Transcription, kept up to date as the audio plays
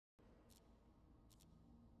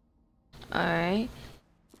Alright.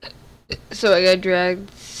 So I got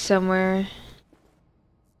dragged somewhere.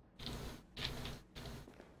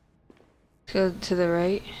 Go to the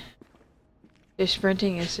right. They're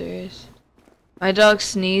sprinting is serious. My dog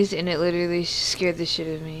sneezed and it literally scared the shit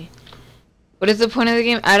out of me. What is the point of the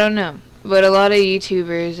game? I don't know. But a lot of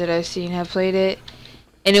YouTubers that I've seen have played it.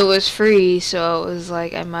 And it was free, so it was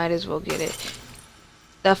like, I might as well get it.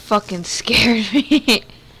 That fucking scared me.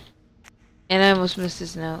 And I almost missed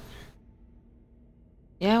this note.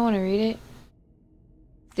 Yeah, I want to read it.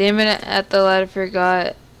 Damn it, at the ladder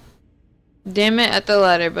forgot. Damn it, at the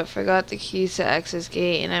ladder, but forgot the keys to access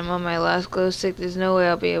gate. And I'm on my last glow stick. There's no way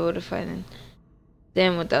I'll be able to find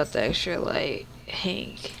them without the extra light.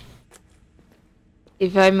 Hank.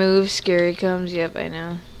 If I move, scary comes. Yep, I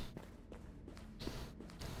know.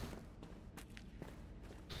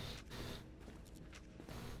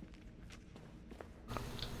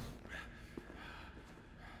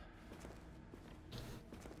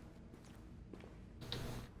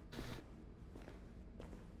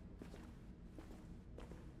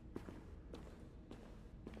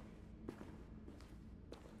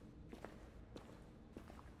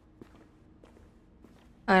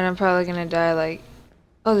 Alright, I'm probably gonna die like...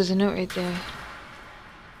 Oh, there's a note right there.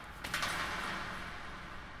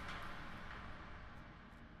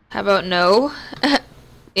 How about no?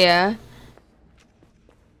 Yeah.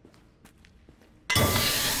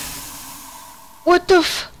 What the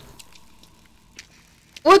f...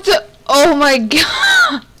 What the... Oh my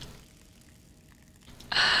god!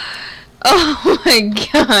 Oh my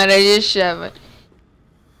god, I just shot my...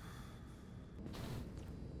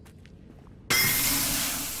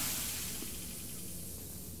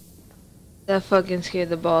 That fucking scared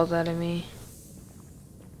the balls out of me.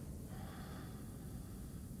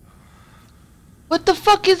 What the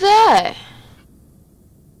fuck is that?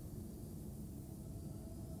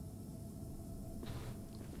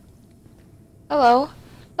 Hello?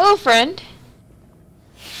 Hello, friend.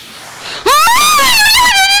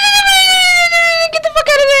 Get the fuck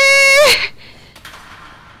out of there!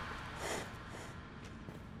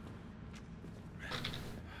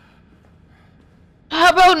 How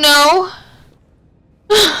about no?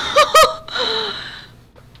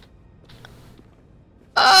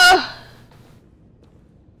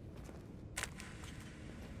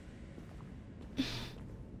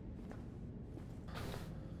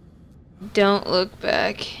 Don't look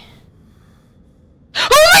back. Oh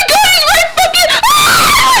my god, he's right fucking... Oh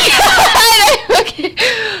my god!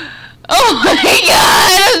 Oh my god,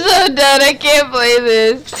 I'm so done. I can't play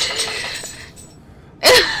this.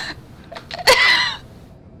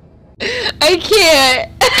 I can't.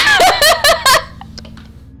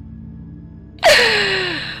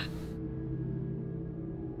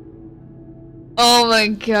 Oh my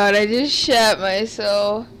god, I just shat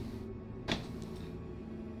myself.